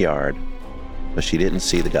in the yard, but she didn't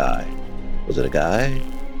see the guy. Was it a guy,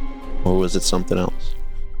 or was it something else?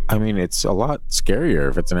 I mean, it's a lot scarier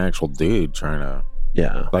if it's an actual dude trying to...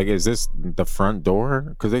 Yeah. Like, is this the front door?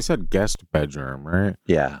 Because they said guest bedroom, right?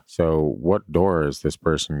 Yeah. So what door is this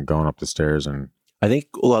person going up the stairs and... I think,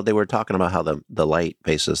 well, they were talking about how the light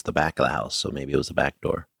faces the back of the house, so maybe it was the back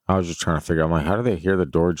door. I was just trying to figure out, I'm like, how do they hear the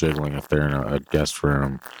door jiggling if they're in a guest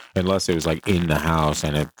room? Unless it was like in the house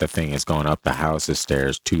and the thing is going up the house's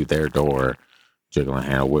stairs to their door, jiggling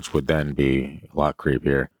handle, which would then be a lot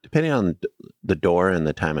creepier. Depending on the door and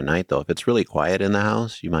the time of night, though, if it's really quiet in the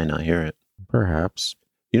house, you might not hear it. Perhaps.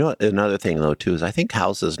 You know, another thing, though, too, is I think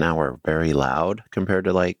houses now are very loud compared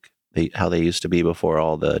to like how they used to be before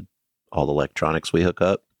all the electronics we hook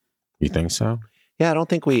up. You think so? Yeah, I don't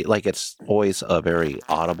think it's always a very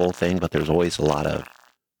audible thing, but there's always a lot of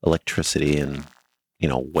electricity and,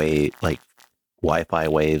 like Wi-Fi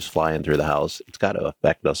waves flying through the house. It's got to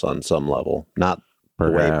affect us on some level. Not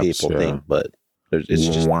Perhaps, the way people think, but it's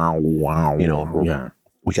just, wow. Yeah.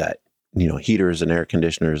 We got, heaters and air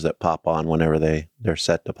conditioners that pop on whenever they're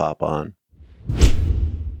set to pop on.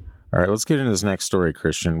 All right, let's get into this next story,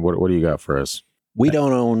 Christian. What do you got for us? We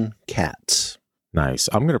don't own cats. Nice.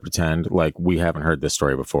 I'm going to pretend like we haven't heard this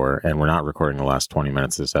story before, and we're not recording the last 20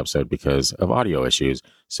 minutes of this episode because of audio issues.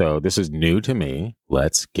 So this is new to me.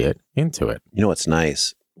 Let's get into it. You know what's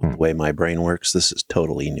nice? The way my brain works, this is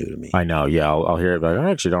totally new to me. I know. Yeah, I'll hear it, but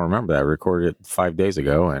I actually don't remember that. I recorded it 5 days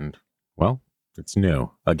ago, and, well, it's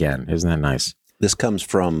new again. Isn't that nice? This comes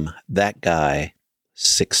from that guy,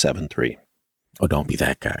 673. Oh, don't be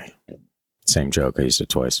that guy. Same joke. I used it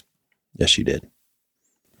twice. Yes, you did.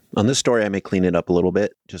 On this story, I may clean it up a little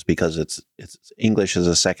bit just because it's English as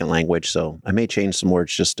a second language. So I may change some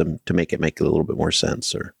words just to make it make a little bit more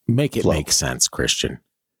sense or make it flow. Make sense, Christian.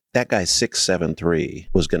 That guy 673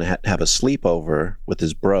 was going to have a sleepover with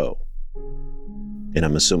his bro. And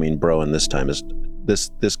I'm assuming bro in this time is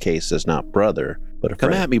this case is not brother, but a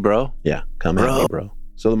friend. Come at me, bro. Yeah, come at me, bro.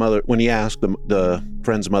 So the mother, when he asked, the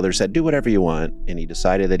friend's mother said, do whatever you want. And he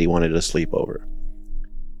decided that he wanted a sleepover.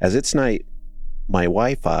 As it's night, my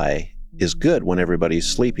Wi-Fi is good when everybody's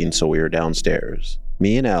sleeping, so we were downstairs.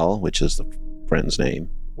 Me and Elle, which is the friend's name,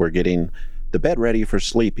 were getting the bed ready for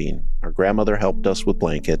sleeping. Our grandmother helped us with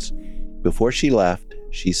blankets. Before she left,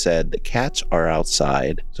 she said the cats are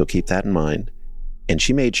outside, so keep that in mind. And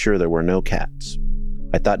she made sure there were no cats.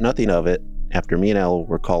 I thought nothing of it after me and Elle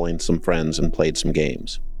were calling some friends and played some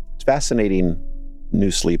games. It's fascinating new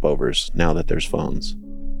sleepovers now that there's phones.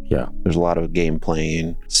 Yeah. There's a lot of game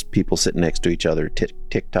playing, people sitting next to each other,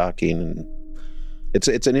 tick-tocking, and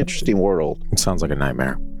it's an interesting world. It sounds like a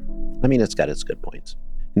nightmare. I mean, it's got its good points.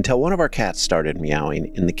 Until one of our cats started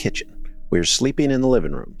meowing in the kitchen. We were sleeping in the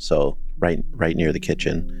living room, so right near the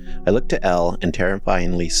kitchen. I looked to Elle and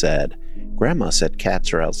terrifyingly said, Grandma said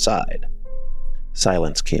cats are outside.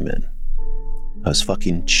 Silence came in. I was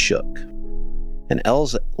fucking shook. And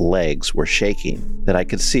L's legs were shaking that I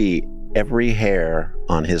could see every hair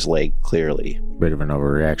on his leg clearly. Bit of an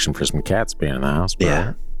overreaction for some cats being in the house, bro.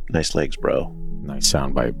 Yeah. Nice legs, bro. Nice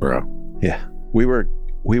soundbite, bro. Yeah. We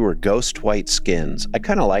were ghost white skins. I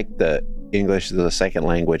kind of like the English as a second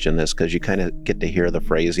language in this because you kind of get to hear the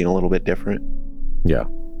phrasing a little bit different. Yeah.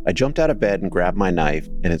 I jumped out of bed and grabbed my knife,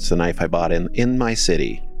 and it's the knife I bought in my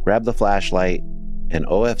city. Grabbed the flashlight and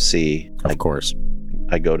OFC. Of course.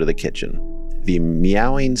 I go to the kitchen. The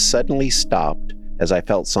meowing suddenly stopped as I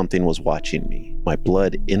felt something was watching me. My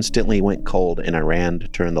blood instantly went cold, and I ran to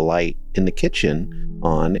turn the light in the kitchen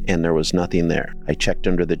on, and there was nothing there. I checked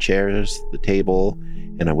under the chairs, the table,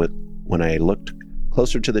 and when I looked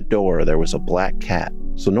closer to the door, there was a black cat.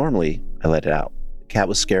 So normally, I let it out. The cat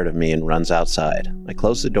was scared of me and runs outside. I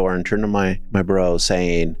closed the door and turned to my bro,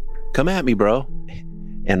 saying, "Come at me, bro."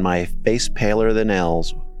 And my face paler than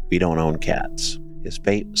L's. We don't own cats. His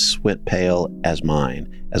face went pale as mine.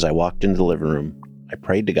 As I walked into the living room, I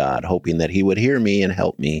prayed to God, hoping that he would hear me and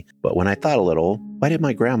help me. But when I thought a little, why did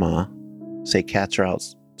my grandma say cats are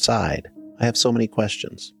outside? I have so many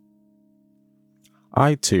questions.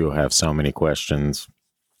 I, too, have so many questions.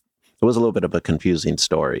 It was a little bit of a confusing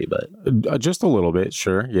story, but... Just a little bit,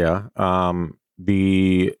 sure, yeah.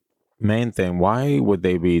 The main thing, why would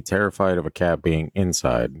they be terrified of a cat being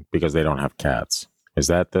inside? Because they don't have cats. Is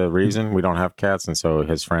that the reason we don't have cats, and so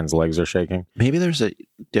his friend's legs are shaking? Maybe there's a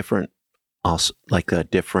different,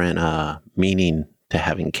 meaning to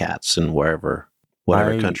having cats in whatever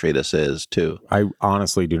country this is, too. I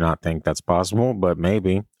honestly do not think that's possible, but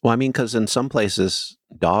maybe. Well, I mean, because in some places,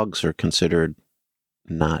 dogs are considered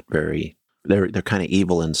not very... They're kind of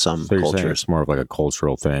evil in some so cultures. It's more of like a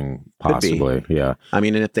cultural thing, possibly. Yeah. I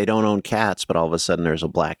mean, and if they don't own cats, but all of a sudden there's a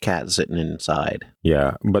black cat sitting inside.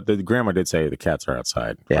 Yeah, but the grandma did say the cats are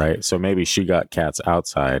outside, right? So maybe she got cats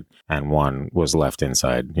outside and one was left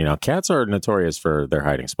inside. You know, cats are notorious for their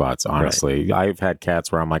hiding spots, honestly. Right. I've had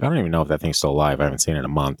cats where I'm like, I don't even know if that thing's still alive. I haven't seen it in a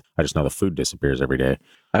month. I just know the food disappears every day.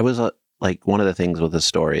 I was one of the things with this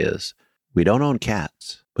story is we don't own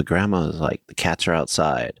cats, but grandma is like, the cats are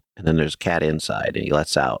outside. And then there's a cat inside, and he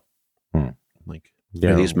lets out. Like,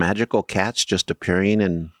 are these magical cats just appearing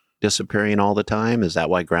and disappearing all the time? Is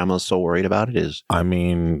that why grandma's so worried about it? Is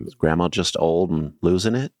grandma just old and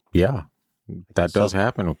losing it? Yeah, that does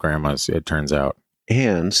happen with grandmas, it turns out.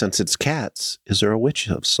 And since it's cats, is there a witch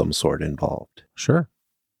of some sort involved? Sure.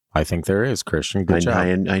 I think there is, Christian. Good job.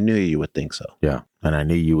 I knew you would think so. Yeah, and I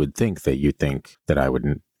knew you would think that you think that I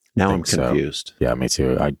wouldn't. Now I'm confused. So. Yeah, me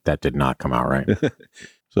too. That did not come out right.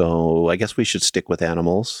 So I guess we should stick with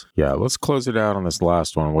animals. Yeah, let's close it out on this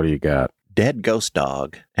last one. What do you got? Dead ghost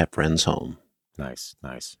dog at friend's home. Nice.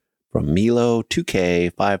 From Milo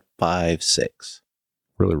 2K556.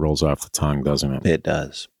 Really rolls off the tongue, doesn't it? It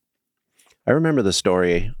does. I remember the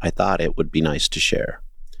story. I thought it would be nice to share.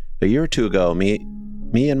 A year or two ago, me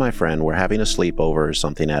and my friend were having a sleepover or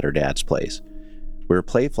something at her dad's place. We were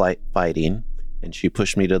fighting, and she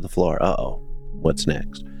pushed me to the floor. Uh-oh, what's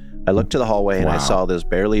next? I looked to the hallway and I saw this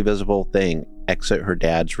barely visible thing exit her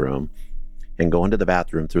dad's room and go into the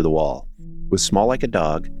bathroom through the wall. It was small like a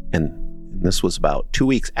dog, and this was about 2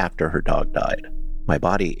 weeks after her dog died. My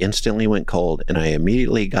body instantly went cold, and I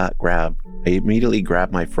immediately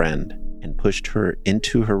grabbed my friend and pushed her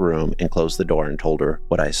into her room and closed the door and told her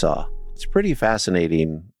what I saw. It's pretty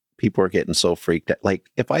fascinating. People are getting so freaked out.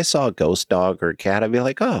 Like, if I saw a ghost dog or a cat, I'd be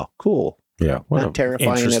like, oh, cool. Yeah, what not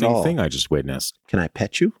terrifying at all. Interesting thing I just witnessed. Can I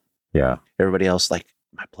pet you? Yeah. Everybody else, like,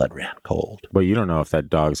 my blood ran cold. But you don't know if that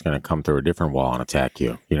dog's going to come through a different wall and attack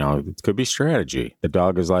you. You know, it could be strategy. The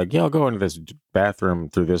dog is like, yeah, I'll go into this bathroom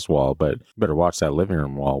through this wall, but you better watch that living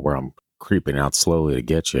room wall where I'm creeping out slowly to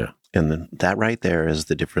get you. And then that right there is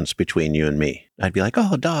the difference between you and me. I'd be like,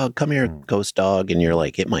 oh, dog, come here, ghost dog. And you're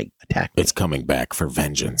like, it might attack me. It's coming back for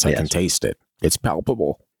vengeance. I can taste it. It's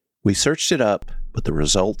palpable. We searched it up, but the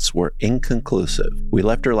results were inconclusive. We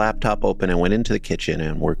left her laptop open and went into the kitchen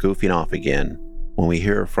and were goofing off again when we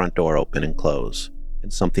hear her front door open and close,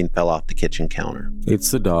 and something fell off the kitchen counter.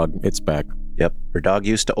 It's the dog. It's back. Yep. Her dog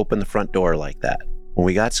used to open the front door like that. When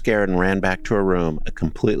we got scared and ran back to her room, a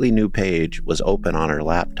completely new page was open on her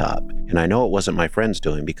laptop, and I know it wasn't my friend's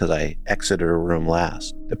doing because I exited her room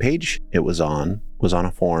last. The page it was on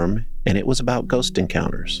a forum, and it was about ghost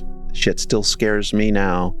encounters. The shit still scares me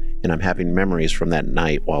now, and I'm having memories from that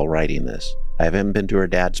night while writing this. I haven't been to her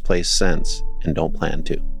dad's place since, and don't plan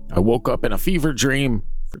to. I woke up in a fever dream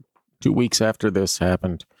for 2 weeks after this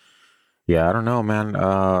happened. Yeah, I don't know, man.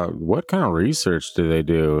 What kind of research do they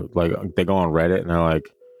do? Like, they go on Reddit and they're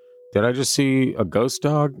like, did I just see a ghost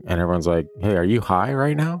dog? And everyone's like, hey, are you high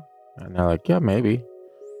right now? And they're like, yeah, maybe.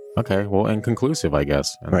 Okay, well, inconclusive, I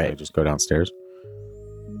guess. And then they just go downstairs.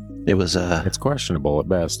 It was It's questionable at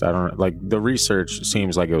best. I don't like the research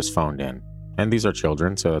seems like it was phoned in, and these are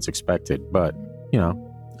children, so that's expected. But do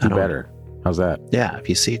better. How's that? Yeah, if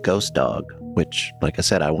you see a ghost dog, which, like I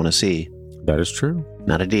said, I want to see. That is true.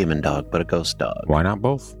 Not a demon dog, but a ghost dog. Why not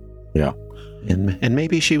both? Yeah. And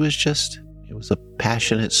maybe it was a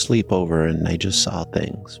passionate sleepover, and they just saw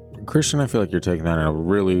things. Christian, I feel like you're taking that in a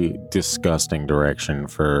really disgusting direction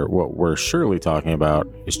for what we're surely talking about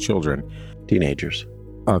is children. Teenagers.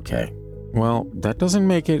 Okay. Well, that doesn't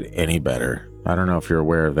make it any better. I don't know if you're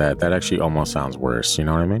aware of that. That actually almost sounds worse. You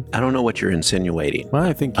know what I mean? I don't know what you're insinuating. Well,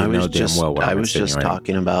 I think you know damn well what I'm insinuating. I was just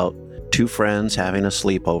talking about two friends having a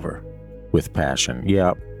sleepover. With passion.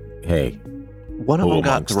 Yeah. Hey. One of them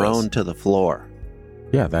got thrown to the floor.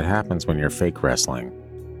 Yeah, that happens when you're fake wrestling.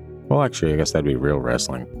 Well, actually, I guess that'd be real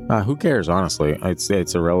wrestling. Who cares, honestly? It's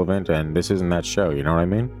irrelevant, and this isn't that show, you know what I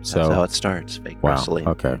mean? That's how it starts, fake wrestling.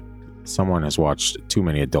 Okay. Someone has watched too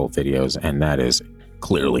many adult videos, and that is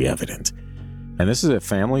clearly evident. And this is a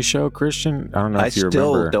family show, Christian? I don't know if you remember.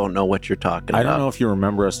 I still don't know what you're talking about. I don't know if you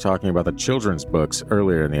remember us talking about the children's books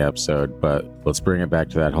earlier in the episode, but let's bring it back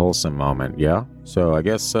to that wholesome moment, yeah? So I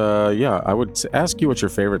guess, I would ask you what your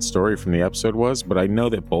favorite story from the episode was, but I know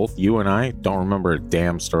that both you and I don't remember a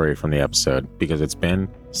damn story from the episode because it's been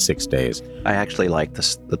 6 days. I actually like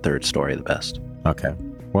the third story the best. Okay.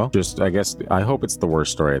 Well, I hope it's the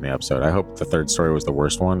worst story in the episode. I hope the third story was the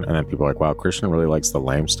worst one, and then people are like, wow, Christian really likes the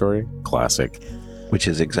lame story. Classic. Which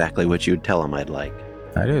is exactly what you'd tell him I'd like.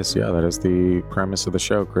 That is, yeah. That is the premise of the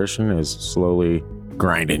show. Christian is slowly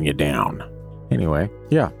grinding you down. Anyway,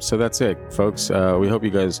 yeah, so that's it, folks. We hope you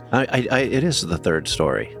guys... It is the third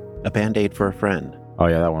story. A Band-Aid for a Friend. Oh,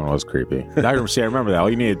 yeah, that one was creepy. I remember that. All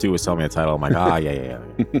you needed to do was tell me the title. I'm like, yeah.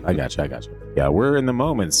 I got you. Yeah, we're in the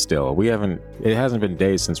moment still. It hasn't been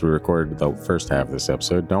days since we recorded the first half of this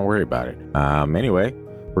episode. Don't worry about it. Anyway,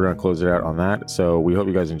 we're going to close it out on that. So we hope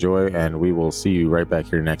you guys enjoy, and we will see you right back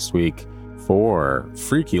here next week for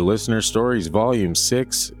Freaky Listener Stories Volume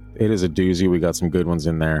 6. It is a doozy. We got some good ones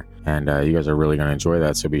in there, and you guys are really going to enjoy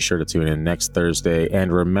that. So be sure to tune in next Thursday,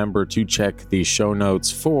 and remember to check the show notes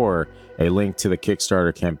for a link to the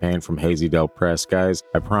Kickstarter campaign from Hazy Del Press. Guys,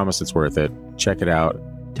 I promise it's worth it. Check it out.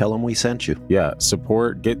 Tell them we sent you. Yeah,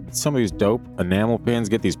 support. Get some of these dope enamel pins.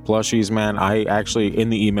 Get these plushies, man. I actually,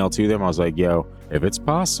 in the email to them, I was like, yo, if it's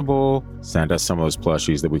possible, send us some of those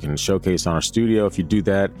plushies that we can showcase on our studio. If you do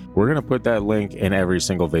that, we're going to put that link in every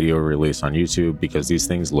single video release on YouTube because these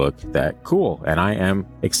things look that cool. And I am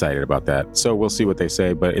excited about that. So we'll see what they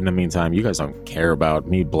say. But in the meantime, you guys don't care about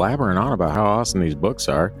me blabbering on about how awesome these books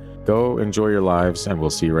are. Go enjoy your lives, and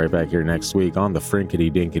we'll see you right back here next week on the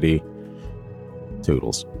Frinkity Dinkity.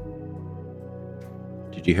 Toodles.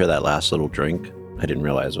 Did you hear that last little drink? I didn't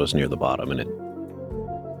realize it was near the bottom, and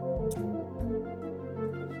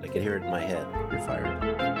I could hear it in my head.